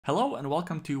Hello and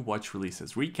welcome to Watch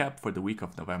Releases Recap for the week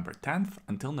of November 10th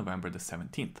until November the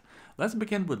 17th. Let's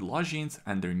begin with Longines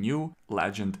and their new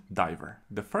Legend Diver.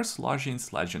 The first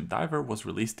Longines Legend Diver was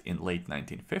released in late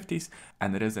 1950s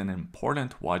and it is an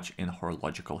important watch in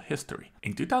horological history.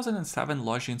 In 2007,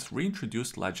 Longines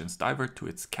reintroduced Legends Diver to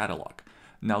its catalog.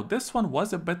 Now this one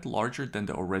was a bit larger than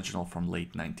the original from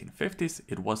late 1950s,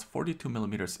 it was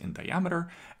 42mm in diameter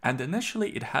and initially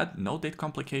it had no date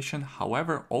complication.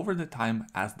 However, over the time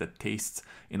as the tastes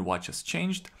in watches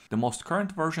changed, the most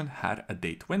current version had a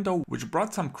date window which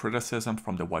brought some criticism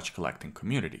from the watch collecting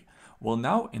community. Well,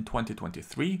 now in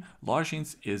 2023,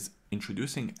 Longines is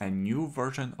introducing a new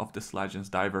version of this Legends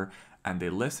Diver and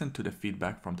they listened to the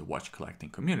feedback from the watch collecting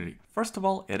community. First of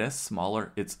all, it is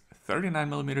smaller, it's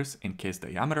 39mm in case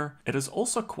diameter. It is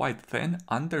also quite thin,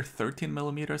 under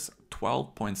 13mm,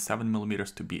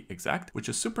 12.7mm to be exact, which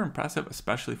is super impressive,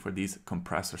 especially for these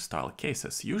compressor style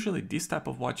cases. Usually these type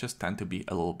of watches tend to be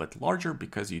a little bit larger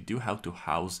because you do have to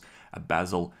house a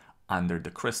bezel under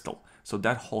the crystal. So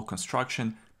that whole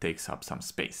construction takes up some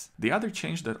space. The other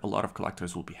change that a lot of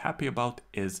collectors will be happy about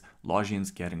is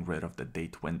Longines getting rid of the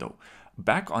date window.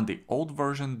 Back on the old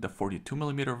version, the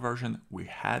 42mm version, we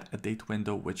had a date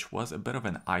window which was a bit of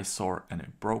an eyesore and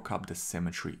it broke up the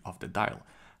symmetry of the dial.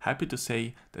 Happy to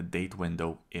say the date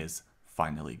window is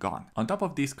finally gone. On top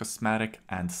of these cosmetic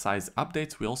and size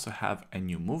updates, we also have a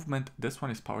new movement. This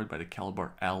one is powered by the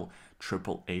caliber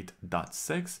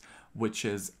L888.6, which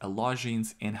is a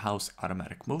Longines in-house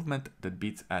automatic movement that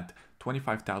beats at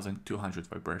 25,200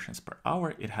 vibrations per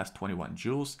hour. It has 21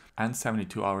 joules and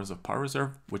 72 hours of power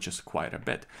reserve, which is quite a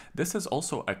bit. This is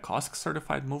also a COSC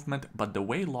certified movement, but the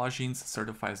way Longines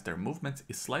certifies their movements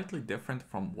is slightly different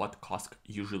from what COSC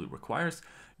usually requires.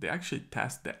 They actually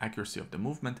test the accuracy of the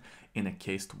movement in a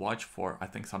cased watch for, I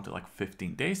think, something like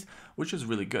 15 days, which is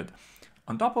really good.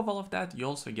 On top of all of that, you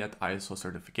also get ISO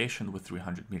certification with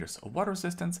 300 meters of water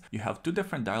resistance. You have two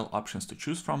different dial options to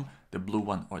choose from, the blue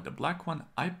one or the black one.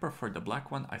 I prefer the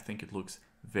black one. I think it looks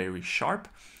very sharp.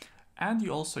 And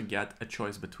you also get a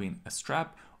choice between a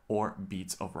strap or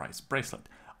beads of rice bracelet.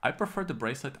 I prefer the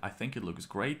bracelet. I think it looks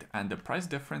great and the price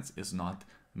difference is not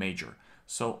major.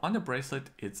 So on the bracelet,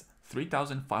 it's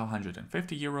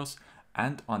 3,550 euros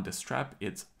and on the strap,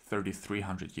 it's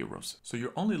 3,300 euros. So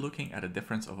you're only looking at a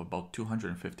difference of about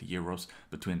 250 euros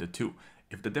between the two.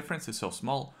 If the difference is so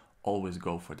small, always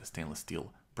go for the stainless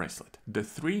steel bracelet. The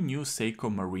three new Seiko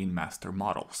Marinemaster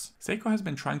models. Seiko has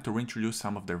been trying to reintroduce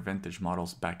some of their vintage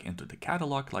models back into the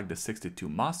catalog, like the 62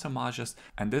 Mas homages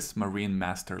and this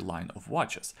Marinemaster line of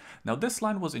watches. Now this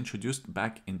line was introduced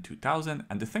back in 2000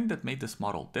 and the thing that made this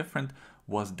model different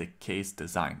was the case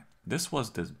design. This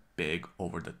was this big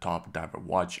over-the-top diver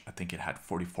watch. I think it had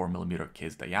 44mm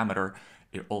case diameter.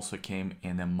 It also came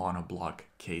in a monoblock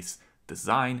case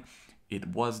design. It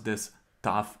was this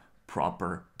tough,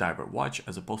 proper diver watch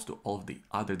as opposed to all of the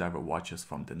other diver watches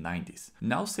from the 90s.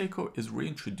 Now Seiko is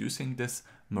reintroducing this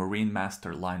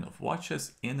Marinemaster line of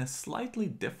watches in a slightly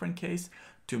different case.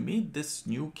 To me, this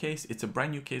new case, it's a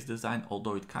brand new case design,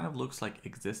 although it kind of looks like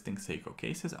existing Seiko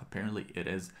cases. Apparently it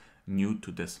is new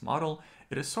to this model.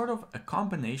 It is sort of a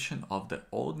combination of the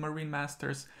old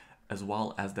Marinemasters as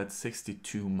well as that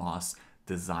 62 Mas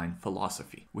design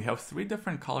philosophy. We have three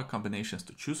different color combinations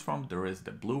to choose from. There is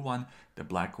the blue one, the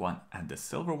black one, and the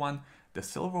silver one. The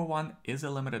silver one is a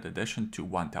limited edition to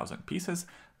 1,000 pieces.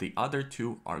 The other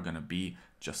two are gonna be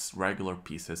just regular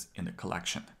pieces in the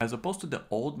collection. As opposed to the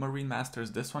old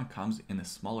Marinemasters, this one comes in a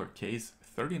smaller case,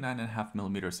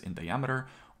 39.5mm in diameter,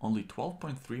 only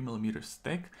 12.3mm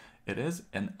thick. It is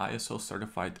an ISO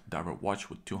certified diver watch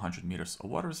with 200 meters of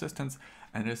water resistance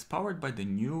and it is powered by the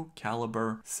new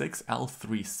caliber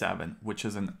 6L37, which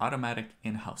is an automatic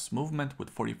in-house movement with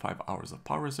 45 hours of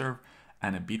power reserve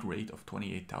and a beat rate of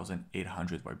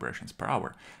 28,800 vibrations per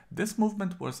hour. This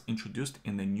movement was introduced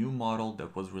in the new model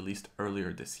that was released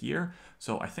earlier this year,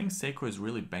 so I think Seiko is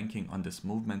really banking on this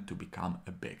movement to become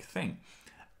a big thing.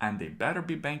 And they better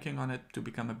be banking on it to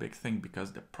become a big thing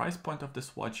because the price point of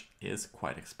this watch is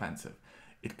quite expensive.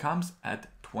 It comes at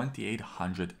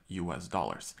 2,800 US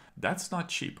dollars. That's not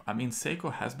cheap. I mean,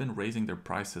 Seiko has been raising their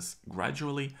prices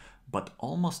gradually, but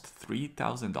almost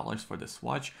 $3,000 for this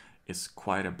watch is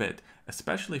quite a bit,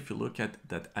 especially if you look at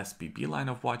that SPB line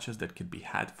of watches that could be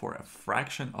had for a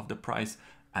fraction of the price,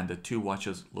 and the two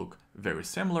watches look very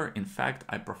similar. In fact,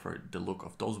 I prefer the look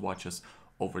of those watches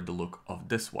over the look of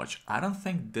this watch. I don't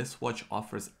think this watch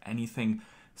offers anything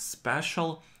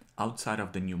special outside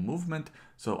of the new movement,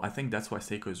 so I think that's why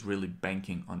Seiko is really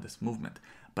banking on this movement.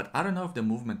 But I don't know if the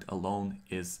movement alone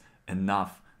is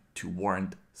enough to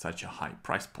warrant such a high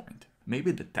price point.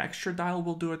 Maybe the texture dial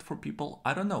will do it for people.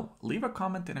 I don't know. Leave a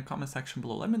comment in the comment section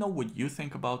below. Let me know what you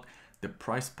think about the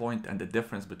price point and the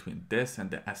difference between this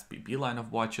and the SPB line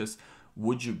of watches.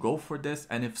 Would you go for this?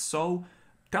 And if so,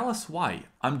 tell us why.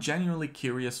 I'm genuinely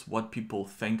curious what people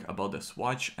think about this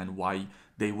watch and why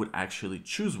they would actually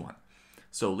choose one.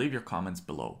 So leave your comments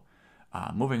below.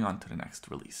 Moving on to the next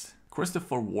release.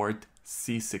 Christopher Ward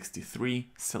C63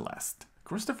 Celest.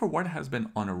 Christopher Ward has been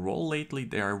on a roll lately.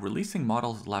 They are releasing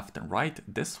models left and right.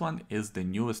 This one is the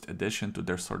newest addition to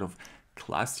their sort of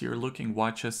classier looking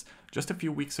watches. Just a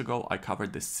few weeks ago, I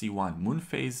covered the C1 Moon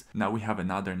Phase. Now we have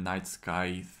another night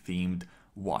sky themed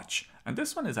watch. And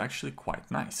this one is actually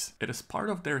quite nice. It is part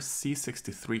of their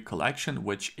C63 collection,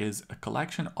 which is a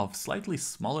collection of slightly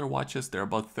smaller watches. They're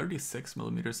about 36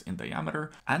 millimeters in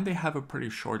diameter, and they have a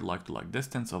pretty short lug-to-lug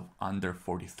distance of under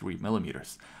 43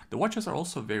 millimeters. The watches are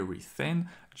also very thin,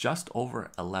 just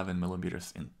over 11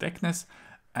 millimeters in thickness.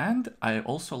 And I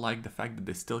also like the fact that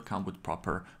they still come with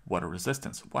proper water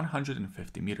resistance,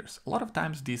 150 meters. A lot of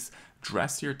times these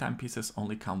dressier timepieces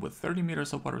only come with 30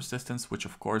 meters of water resistance, which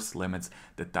of course limits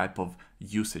the type of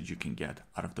usage you can get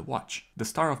out of the watch. The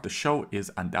star of the show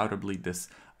is undoubtedly this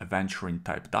aventurine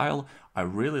type dial. I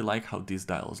really like how these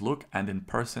dials look, and in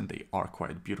person they are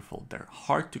quite beautiful. They're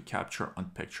hard to capture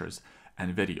on pictures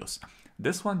and videos.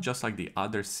 This one, just like the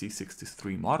other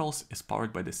C63 models, is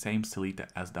powered by the same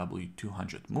Sellita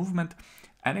SW200 movement,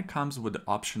 and it comes with the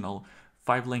optional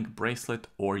 5-link bracelet,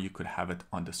 or you could have it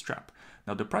on the strap.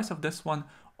 Now the price of this one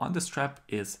on the strap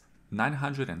is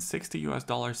 $960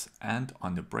 US, and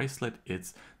on the bracelet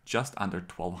it's just under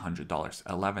 $1,200,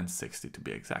 $1,160 to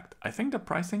be exact. I think the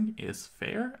pricing is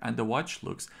fair and the watch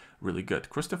looks really good.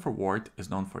 Christopher Ward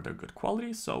is known for their good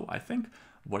quality, so I think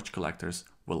watch collectors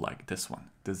will like this one.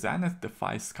 The Zenith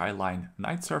Defy Skyline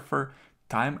Night Surfer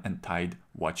Time+Tide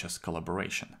watches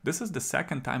collaboration. This is the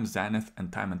second time Zenith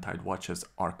and Time+Tide watches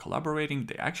are collaborating.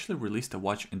 They actually released a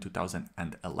watch in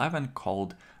 2011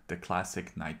 called the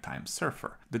Classic Nighttime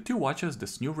Surfer. The two watches,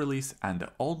 this new release and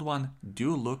the old one,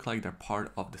 do look like they're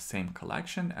part of the same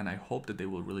collection, and I hope that they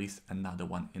will release another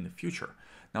one in the future.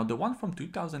 Now the one from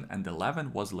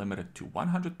 2011 was limited to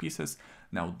 100 pieces.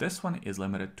 Now this one is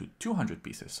limited to 200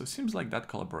 pieces. So it seems like that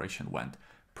collaboration went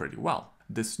pretty well.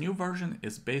 This new version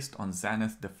is based on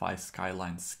Zenith Defy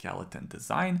Skyline skeleton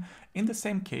design in the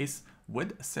same case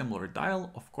with a similar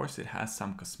dial. Of course, it has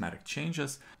some cosmetic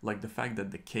changes, like the fact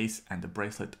that the case and the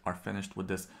bracelet are finished with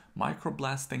this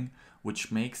microblasting,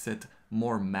 which makes it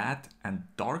more matte and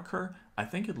darker. I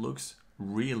think it looks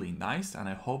really nice, and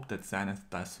I hope that Zenith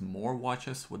does more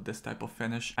watches with this type of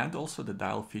finish. And also the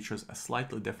dial features a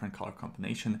slightly different color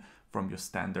combination from your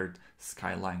standard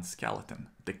Skyline skeleton.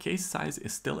 The case size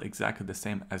is still exactly the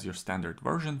same as your standard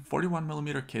version,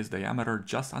 41mm case diameter,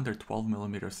 just under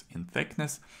 12mm in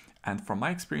thickness. And from my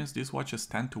experience, these watches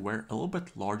tend to wear a little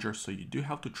bit larger, so you do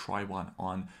have to try one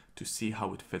on to see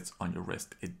how it fits on your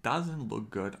wrist. It doesn't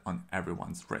look good on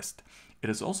everyone's wrist. It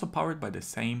is also powered by the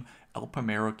same El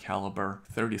Palmero caliber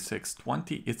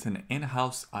 3620. It's an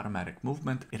in-house automatic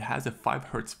movement. It has a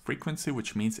 5 Hz frequency,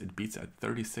 which means it beats at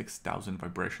 36,000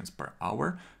 vibrations per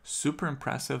hour. Super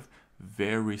impressive,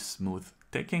 very smooth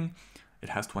ticking. It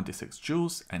has 26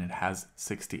 joules and it has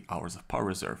 60 hours of power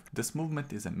reserve. This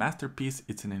movement is a masterpiece.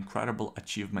 It's an incredible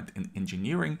achievement in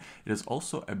engineering. It is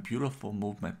also a beautiful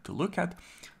movement to look at.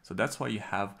 So that's why you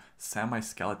have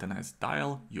semi-skeletonized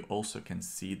dial. You also can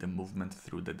see the movement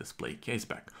through the display case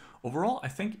back. Overall, I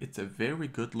think it's a very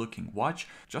good looking watch.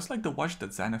 Just like the watch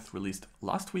that Zenith released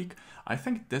last week, I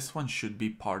think this one should be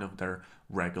part of their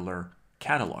regular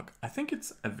catalog. I think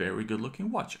it's a very good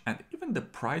looking watch, and even the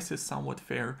price is somewhat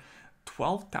fair.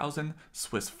 12,000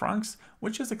 Swiss francs,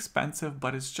 which is expensive,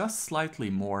 but it's just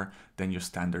slightly more than your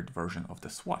standard version of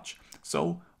this watch.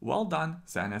 So well done,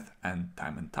 Zenith and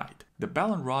Time+Tide. The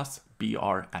Bell & Ross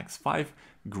BR-X5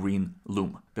 Green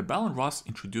Lume. The Bell & Ross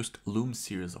introduced Lume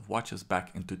series of watches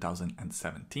back in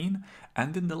 2017,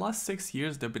 and in the last 6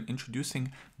 years they've been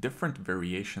introducing different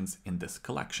variations in this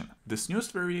collection. This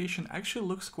newest variation actually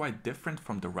looks quite different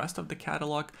from the rest of the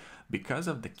catalog because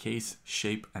of the case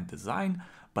shape and design,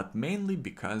 but mainly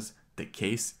because the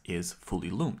case is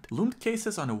fully loomed. Loomed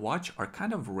cases on a watch are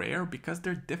kind of rare because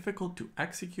they're difficult to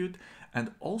execute,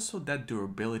 and also that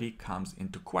durability comes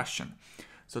into question.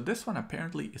 So this one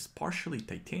apparently is partially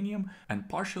titanium and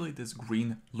partially this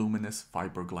green luminous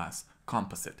fiberglass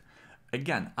composite.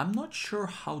 Again, I'm not sure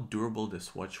how durable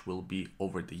this watch will be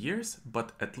over the years,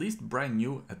 but at least brand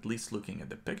new, at least looking at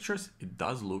the pictures, it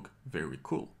does look very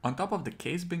cool. On top of the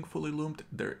case being fully loomed,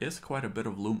 there is quite a bit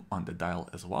of lume on the dial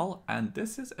as well, and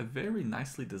this is a very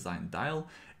nicely designed dial.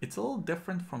 It's a little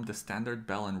different from the standard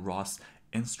Bell & Ross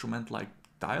instrument-like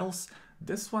dials.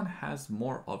 This one has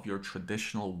more of your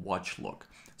traditional watch look.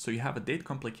 So you have a date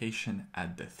complication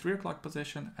at the 3 o'clock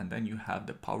position, and then you have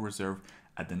the power reserve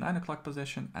at the 9 o'clock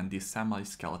position, and the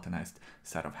semi-skeletonized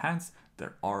set of hands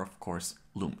that are of course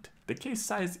loomed. The case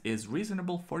size is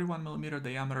reasonable, 41mm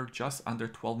diameter, just under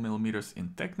 12mm in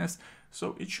thickness,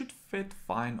 so it should fit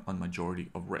fine on majority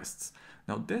of wrists.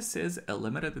 Now this is a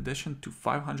limited edition to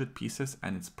 500 pieces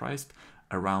and it's priced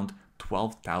around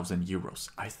 12,000 euros.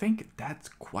 I think that's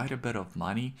quite a bit of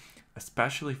money,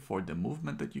 especially for the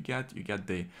movement that you get. You get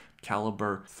the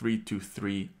caliber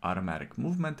 323 automatic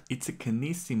movement. It's a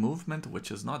Kinesi movement, which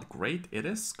is not great. It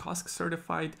is COSC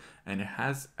certified and it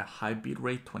has a high beat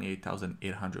rate,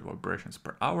 28,800 vibrations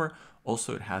per hour.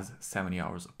 Also, it has 70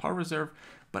 hours of power reserve.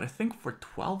 But I think for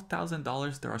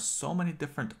 $12,000, there are so many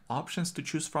different options to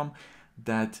choose from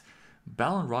that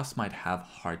Bell & Ross might have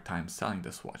a hard time selling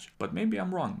this watch, but maybe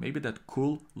I'm wrong. Maybe that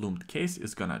cool loomed case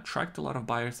is gonna attract a lot of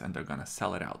buyers and they're gonna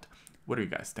sell it out. What do you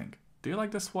guys think? Do you like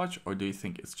this watch or do you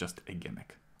think it's just a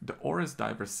gimmick? The Oris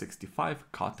Diver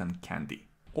 65 Cotton Candy.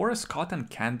 Oris Cotton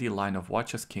Candy line of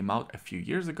watches came out a few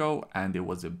years ago and it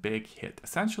was a big hit.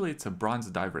 Essentially, it's a bronze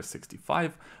Diver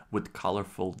 65 with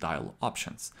colorful dial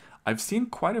options. I've seen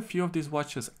quite a few of these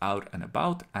watches out and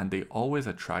about and they always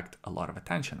attract a lot of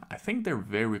attention. I think they're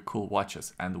very cool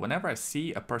watches, and whenever I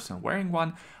see a person wearing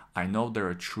one, I know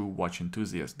they're a true watch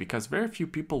enthusiast because very few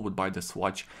people would buy this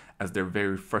watch as their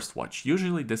very first watch.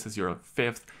 Usually this is your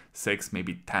 5th, 6th,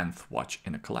 maybe 10th watch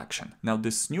in a collection. Now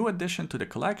this new addition to the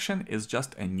collection is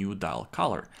just a new dial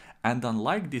color. And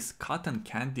unlike these cotton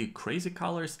candy crazy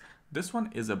colors, this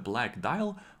one is a black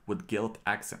dial with gilt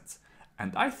accents.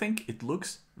 And I think it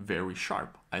looks very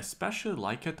sharp. I especially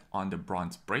like it on the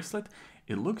bronze bracelet.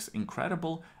 It looks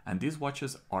incredible and these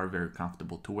watches are very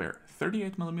comfortable to wear.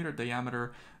 38mm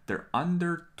diameter, they're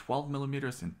under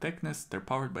 12mm in thickness, they're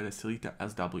powered by the Sellita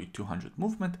SW200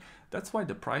 movement. That's why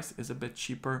the price is a bit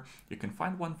cheaper. You can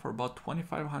find one for about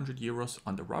 2,500 euros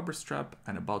on the rubber strap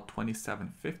and about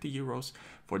 2,750 euros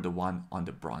for the one on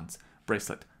the bronze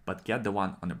bracelet. But get the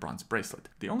one on the bronze bracelet.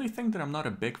 The only thing that I'm not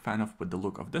a big fan of with the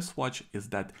look of this watch is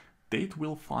that date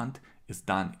wheel font is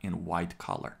done in white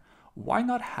color. Why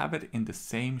not have it in the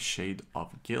same shade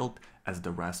of gilt as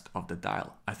the rest of the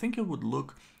dial? I think it would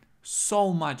look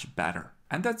so much better.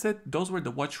 And that's it. Those were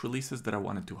the watch releases that I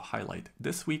wanted to highlight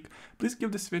this week. Please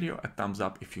give this video a thumbs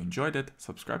up if you enjoyed it.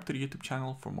 Subscribe to the YouTube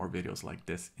channel for more videos like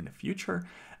this in the future.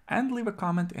 And leave a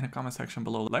comment in the comment section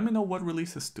below. Let me know what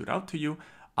releases stood out to you.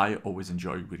 I always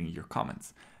enjoy reading your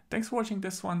comments. Thanks for watching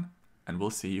this one, and we'll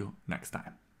see you next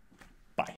time.